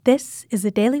This is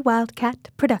a Daily Wildcat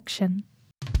production.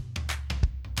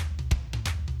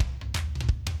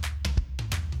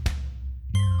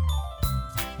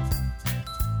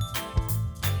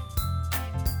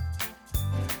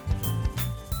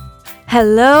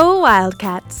 Hello,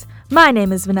 Wildcats! My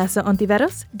name is Vanessa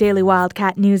Ontiveros, Daily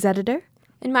Wildcat News Editor.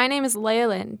 And my name is Leia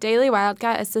Lynn, Daily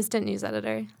Wildcat Assistant News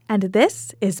Editor. And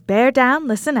this is Bear Down,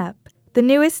 Listen Up, the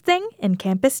newest thing in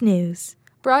campus news.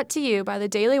 Brought to you by the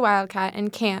Daily Wildcat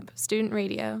and Camp Student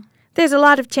Radio. There's a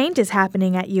lot of changes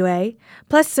happening at UA,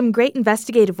 plus some great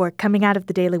investigative work coming out of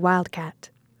the Daily Wildcat.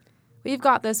 We've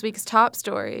got this week's top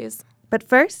stories. But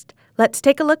first, let's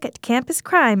take a look at campus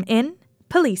crime in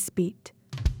Police Beat.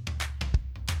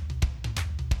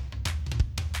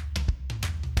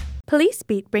 Police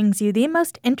Beat brings you the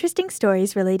most interesting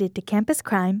stories related to campus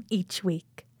crime each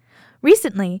week.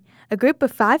 Recently, a group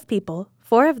of 5 people,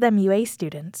 4 of them UA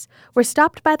students, were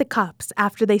stopped by the cops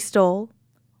after they stole,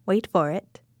 wait for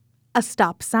it, a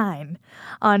stop sign,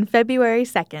 on February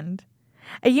 2nd.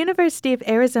 A University of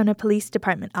Arizona Police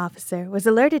Department officer was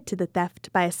alerted to the theft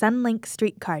by a Sunlink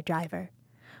streetcar driver.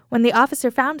 When the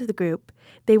officer found the group,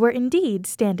 they were indeed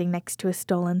standing next to a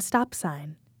stolen stop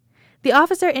sign. The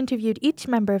officer interviewed each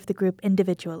member of the group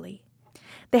individually.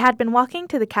 They had been walking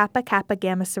to the Kappa Kappa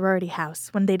Gamma sorority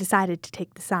house when they decided to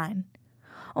take the sign.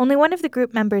 Only one of the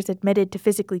group members admitted to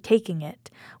physically taking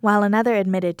it, while another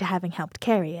admitted to having helped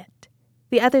carry it.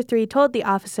 The other 3 told the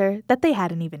officer that they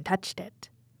hadn't even touched it.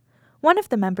 One of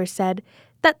the members said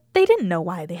that they didn't know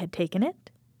why they had taken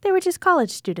it. They were just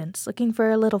college students looking for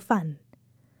a little fun.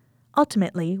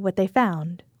 Ultimately, what they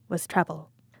found was trouble.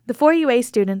 The 4 UA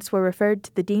students were referred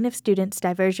to the Dean of Students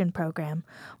Diversion Program,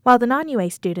 while the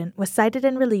non-UA student was cited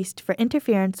and released for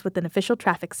interference with an official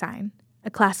traffic sign, a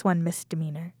Class 1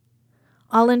 misdemeanor.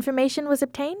 All information was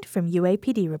obtained from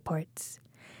UAPD reports.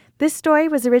 This story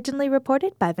was originally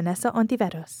reported by Vanessa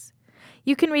Ontiveros.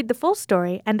 You can read the full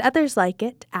story and others like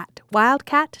it at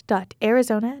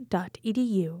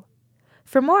wildcat.arizona.edu.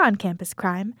 For more on campus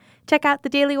crime, check out the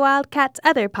Daily Wildcat's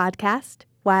other podcast,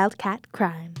 Wildcat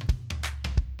Crime.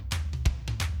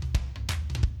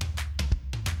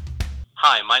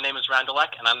 Hi, my name is Randall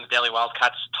Eck, and I'm the Daily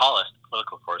Wildcat's tallest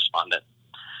political correspondent.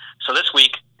 So this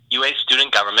week, UA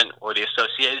student government, or the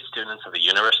Associated Students of the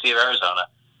University of Arizona,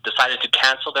 decided to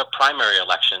cancel their primary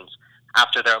elections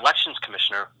after their elections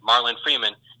commissioner, Marlon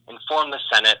Freeman, informed the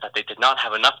Senate that they did not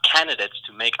have enough candidates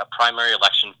to make a primary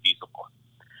election feasible.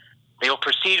 They will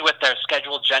proceed with their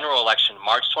scheduled general election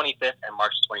March 25th and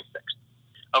March 26th.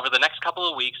 Over the next couple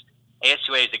of weeks,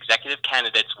 ASUA's executive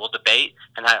candidates will debate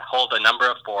and hold a number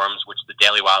of forums which the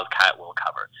Daily Wildcat will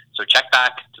cover. So check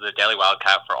back to the Daily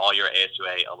Wildcat for all your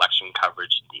ASUA election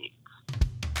coverage needs.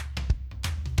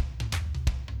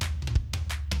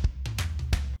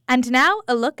 And now,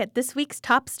 a look at this week's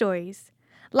top stories.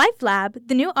 LifeLab,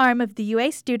 the new arm of the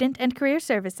UA Student and Career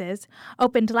Services,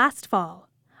 opened last fall.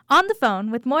 On the phone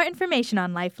with more information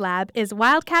on LifeLab is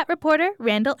Wildcat reporter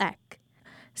Randall Eck.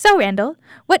 So, Randall,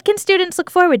 what can students look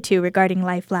forward to regarding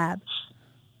LifeLab?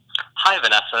 Hi,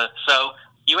 Vanessa. So,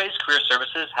 UA's Career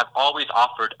Services have always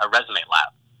offered a resume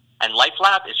lab, and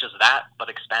LifeLab is just that, but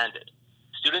expanded.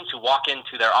 Students who walk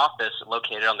into their office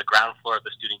located on the ground floor of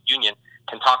the Student Union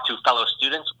can talk to fellow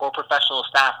students or professional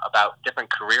staff about different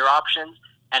career options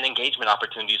and engagement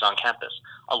opportunities on campus,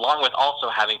 along with also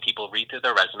having people read through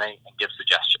their resume and give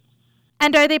suggestions.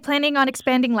 And are they planning on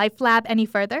expanding LifeLab any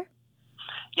further?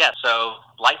 Yeah, so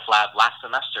LifeLab last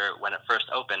semester, when it first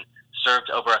opened, served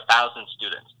over 1,000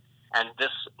 students. And this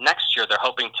next year, they're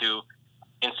hoping to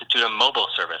institute a mobile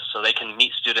service so they can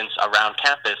meet students around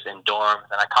campus in dorms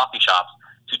and at coffee shops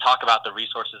to talk about the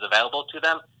resources available to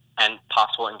them and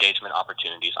possible engagement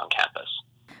opportunities on campus.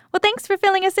 Well, thanks for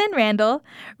filling us in, Randall.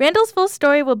 Randall's full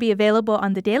story will be available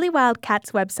on the Daily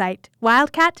Wildcat's website,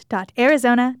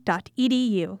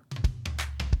 wildcat.arizona.edu.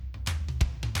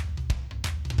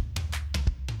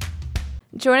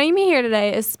 Joining me here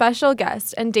today is special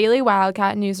guest and Daily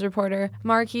Wildcat news reporter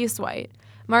Marquise White.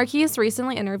 Marquise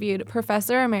recently interviewed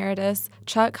Professor Emeritus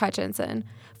Chuck Hutchinson,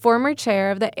 former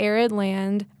chair of the Arid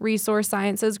Land Resource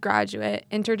Sciences Graduate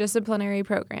Interdisciplinary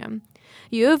Program.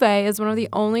 U of A is one of the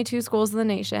only 2 schools in the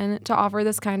nation to offer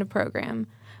this kind of program.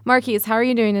 Marquise, how are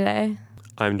you doing today?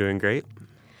 I'm doing great.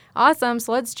 Awesome,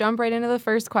 so let's jump right into the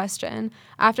first question.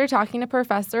 After talking to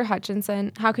Professor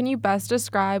Hutchinson, how can you best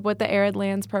describe what the Arid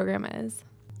Lands program is?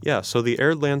 Yeah, so the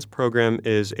Arid Lands program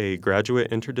is a graduate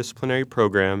interdisciplinary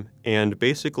program, and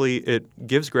basically it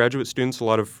gives graduate students a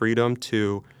lot of freedom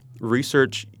to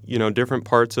research, different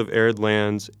parts of arid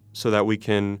lands so that we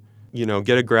can,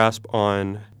 get a grasp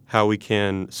on how we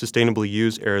can sustainably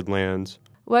use arid lands.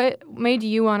 What made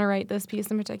you want to write this piece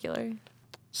in particular?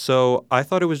 So I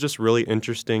thought it was just really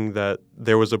interesting that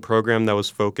there was a program that was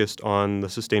focused on the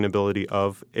sustainability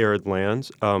of arid lands.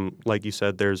 Like you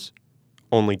said, there's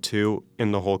only 2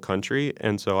 in the whole country.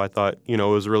 And so I thought, it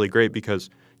was really great because,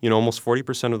 almost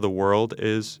 40% of the world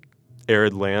is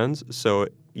arid lands. So,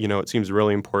 it seems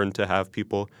really important to have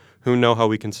people who know how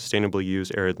we can sustainably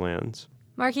use arid lands.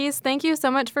 Marquise, thank you so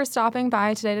much for stopping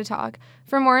by today to talk.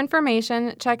 For more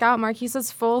information, check out Marquise's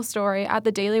full story at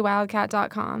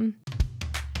thedailywildcat.com.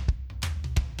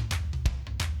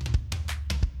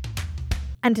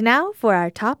 And now for our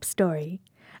top story.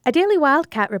 A Daily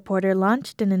Wildcat reporter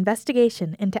launched an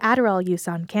investigation into Adderall use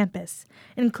on campus,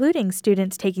 including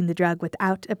students taking the drug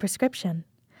without a prescription.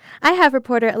 I have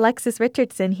reporter Alexis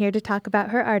Richardson here to talk about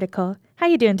her article. How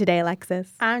you doing today,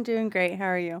 Alexis? I'm doing great. How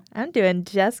are you? I'm doing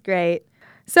just great.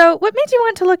 So, what made you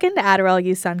want to look into Adderall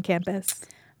use on campus?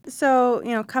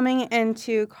 So, coming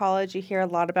into college, you hear a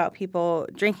lot about people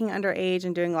drinking underage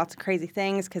and doing lots of crazy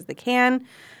things because they can.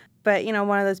 But,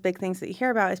 one of those big things that you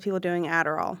hear about is people doing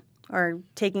Adderall or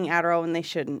taking Adderall when they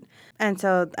shouldn't. And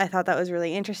so I thought that was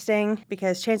really interesting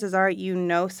because chances are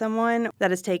someone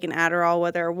that has taken Adderall,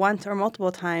 whether once or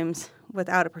multiple times,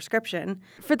 without a prescription.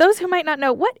 For those who might not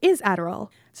know, what is Adderall?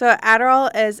 So Adderall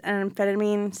is an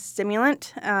amphetamine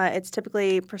stimulant. It's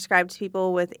typically prescribed to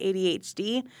people with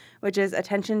ADHD, which is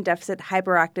attention deficit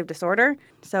hyperactive disorder.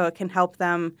 So it can help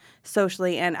them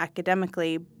socially and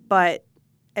academically, but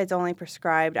it's only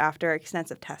prescribed after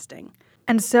extensive testing.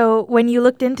 And so when you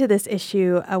looked into this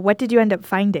issue, what did you end up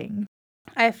finding?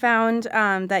 I found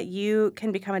that you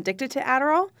can become addicted to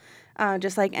Adderall,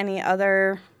 just like any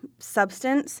other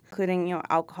substance, including,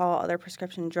 alcohol, other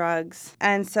prescription drugs.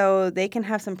 And so they can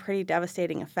have some pretty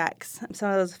devastating effects. Some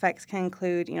of those effects can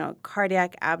include,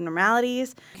 cardiac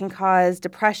abnormalities, can cause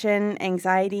depression,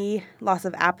 anxiety, loss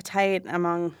of appetite,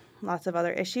 among lots of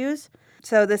other issues.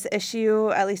 So this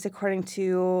issue, at least according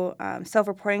to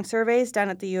self-reporting surveys done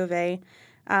at the U of A,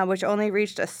 which only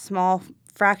reached a small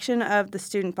fraction of the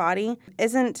student body,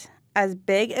 isn't as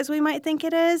big as we might think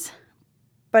it is.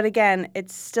 But again,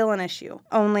 it's still an issue.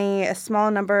 Only a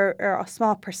small number or a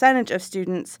small percentage of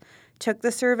students took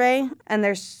the survey, and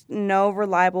there's no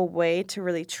reliable way to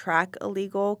really track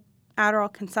illegal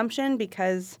Adderall consumption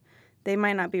because they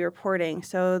might not be reporting.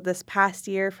 So this past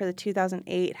year for the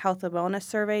 2008 Health and Wellness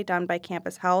Survey done by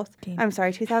Campus Health,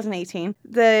 2018,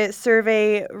 the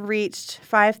survey reached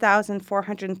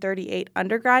 5,438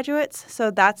 undergraduates.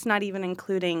 So that's not even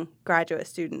including graduate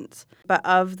students. But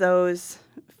of those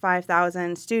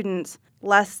 5,000 students,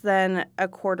 less than a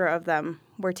quarter of them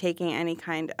were taking any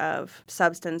kind of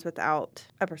substance without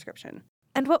a prescription.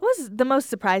 And what was the most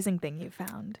surprising thing you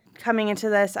found? Coming into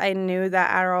this, I knew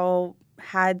that Adderall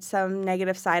had some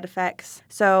negative side effects.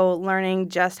 So learning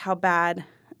just how bad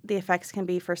the effects can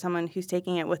be for someone who's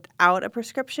taking it without a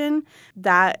prescription,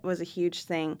 that was a huge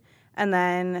thing. And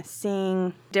then seeing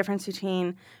the difference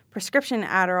between prescription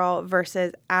Adderall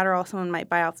versus Adderall someone might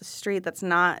buy off the street that's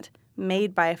not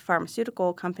made by a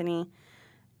pharmaceutical company,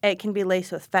 it can be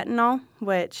laced with fentanyl,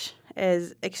 which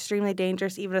is extremely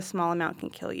dangerous. Even a small amount can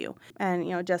kill you. And,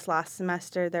 just last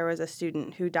semester, there was a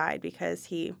student who died because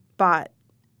he bought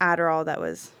Adderall that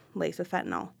was laced with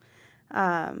fentanyl.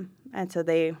 And so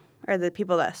the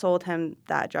people that sold him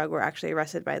that drug were actually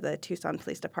arrested by the Tucson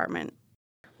Police Department.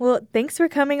 Well, thanks for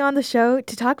coming on the show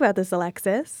to talk about this,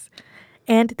 Alexis.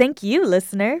 And thank you,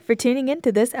 listener, for tuning in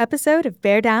to this episode of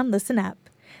Bear Down, Listen Up.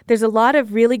 There's a lot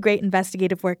of really great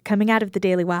investigative work coming out of the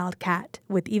Daily Wildcat,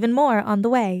 with even more on the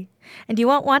way. And you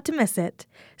won't want to miss it.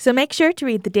 So make sure to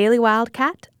read the Daily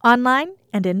Wildcat online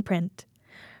and in print.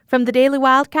 From the Daily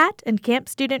Wildcat and Camp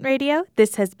Student Radio,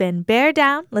 this has been Bear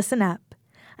Down, Listen Up.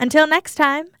 Until next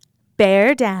time,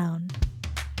 bear down.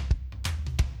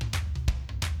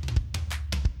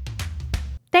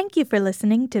 Thank you for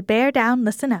listening to Bear Down,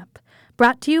 Listen Up,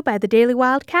 brought to you by the Daily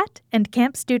Wildcat and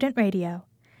Camp Student Radio.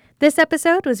 This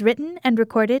episode was written and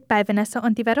recorded by Vanessa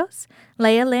Ontiveros,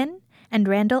 Leah Lynn, and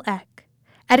Randall Eck.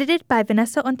 Edited by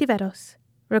Vanessa Ontiveros.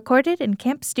 Recorded in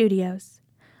Camp Studios.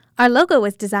 Our logo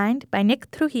was designed by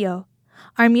Nick Trujillo.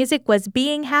 Our music was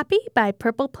Being Happy by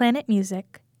Purple Planet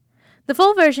Music. The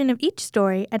full version of each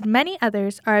story and many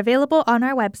others are available on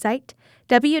our website,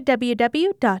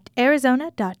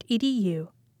 www.arizona.edu.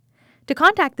 To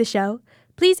contact the show,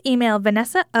 please email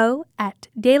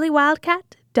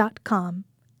vanessao@dailywildcat.com.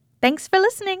 Thanks for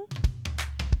listening.